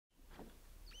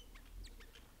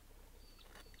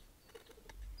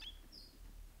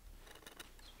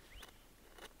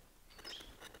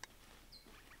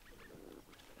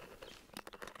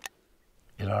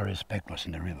that I respect was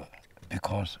in the river,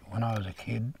 because when I was a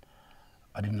kid,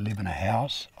 I didn't live in a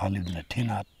house, I lived in a tin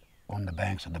hut on the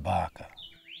banks of the Barker.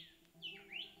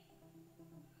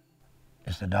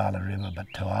 It's the Darling River, but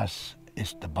to us,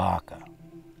 it's the Barker.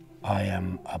 I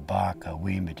am a Barker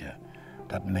Weemaja.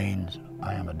 That means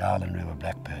I am a Darling River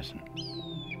black person.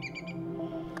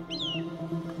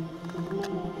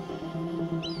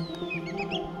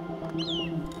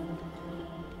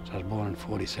 So I was born in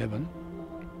 47,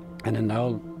 and then the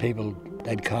old people,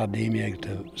 they'd carve the emu eggs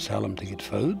to sell them to get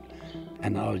food,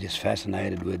 and I was just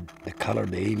fascinated with the colour of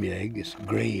the emu egg. It's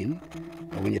green,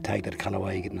 but when you take that colour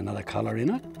away, you get another colour in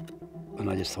it.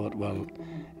 And I just thought, well,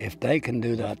 if they can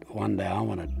do that one day, I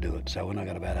want to do it. So when I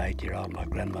got about 8-year-old, my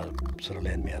grandmother sort of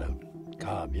lent me how to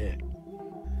carve, yeah.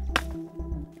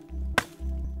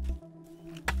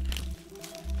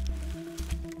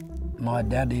 My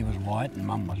daddy was white and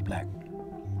mum was black.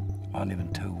 I live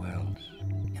in two worlds.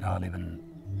 You know, I live in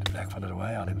the black fella's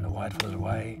way, I live in the white fella's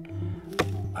way.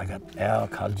 I got our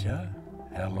culture,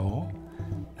 our law,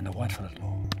 and the white fella's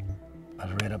law. I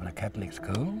was reared up in a Catholic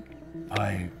school.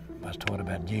 I was taught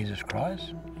about Jesus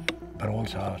Christ, but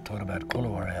also I was taught about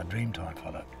Kulawara, our Dreamtime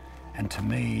fella. And to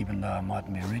me, even though I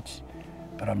mightn't be rich,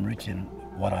 but I'm rich in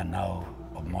what I know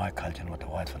of my culture and what the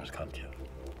white fella's culture.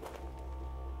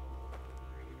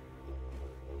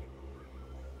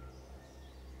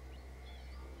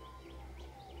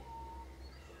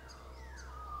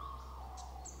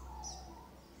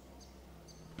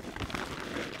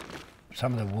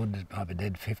 Some of the wood might be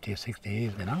dead 50 or 60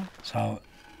 years, you know. So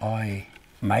I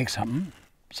make something,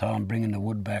 so I'm bringing the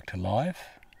wood back to life.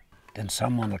 Then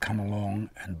someone will come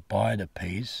along and buy the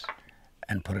piece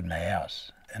and put it in the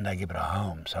house, and they give it a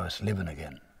home, so it's living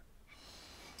again.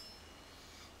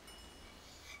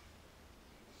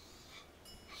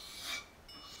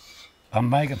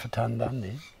 I'm making for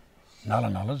Tarnanthi.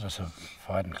 Nullas is a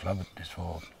fighting club. It's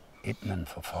for eating and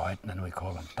for fighting, and we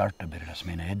call them tartabir, that's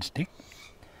mean a head stick.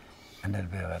 And there'll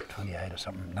be about 28 or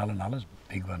something nullas,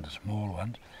 big ones, small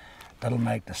ones. That'll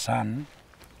make the sun.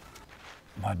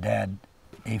 My dad,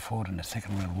 he fought in the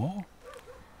Second World War.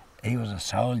 He was a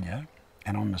soldier,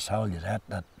 and on the soldiers had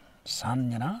that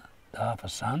sun, you know, the half a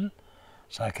sun.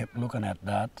 So I kept looking at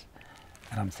that,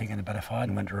 and I'm thinking, but if I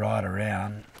went right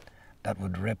around, that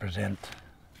would represent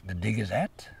the digger's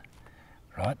hat,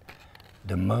 right?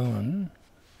 The moon,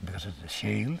 because it's a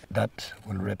shield, that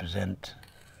will represent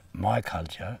my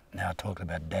culture. Now I talked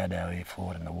about Dad, how he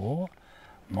fought in the war.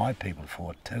 My people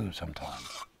fought too sometimes.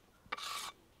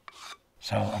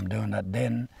 So I'm doing that.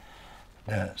 Then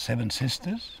the seven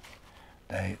sisters,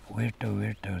 they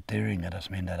wirtu tiringa, that's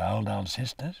mean that old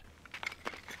sisters.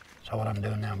 So what I'm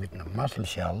doing now, I'm getting the mussel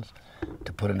shells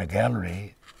to put in a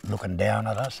gallery looking down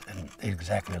at us, and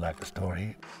exactly like the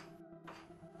story.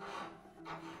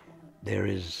 There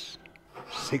is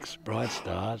 6 bright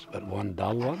stars, but one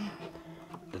dull one.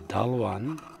 The dull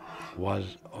one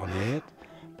was on Earth,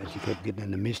 but she kept getting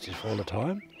in the mischief all the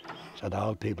time. So the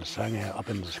old people sang her up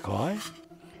in the sky.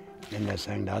 Then they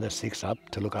sang the other 6 up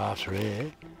to look after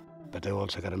her, but they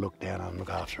also got to look down and look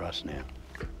after us now.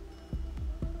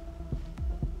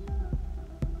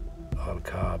 I'll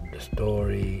carve the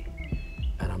story,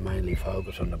 and I mainly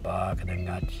focus on the bark and the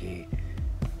ngachi,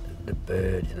 the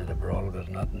birds, you know, the brolgas,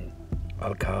 nothing.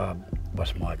 I'll carve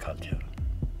what's my culture.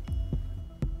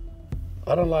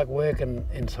 I don't like working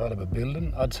inside of a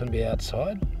building. I'd sooner be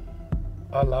outside.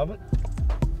 I love it.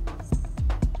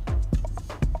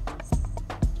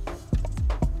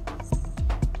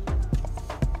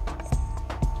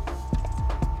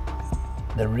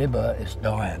 The river is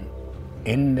dying.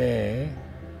 In there,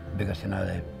 because, you know,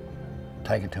 they're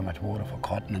taking too much water for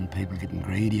cotton and people getting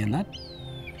greedy and that.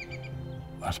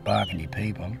 Us Barkindji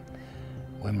people,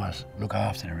 we must look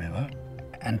after the river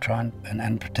and try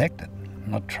and protect it.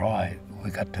 Not try,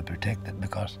 we got to protect it,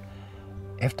 because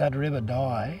if that river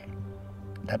die,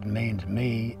 that means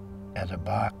me as a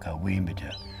Barker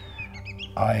Weemaja,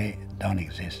 I don't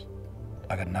exist.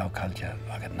 I got no culture,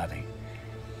 I got nothing.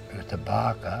 Because the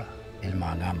Barker is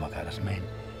my ngamaka, that means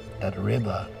that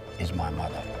river is my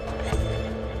mother.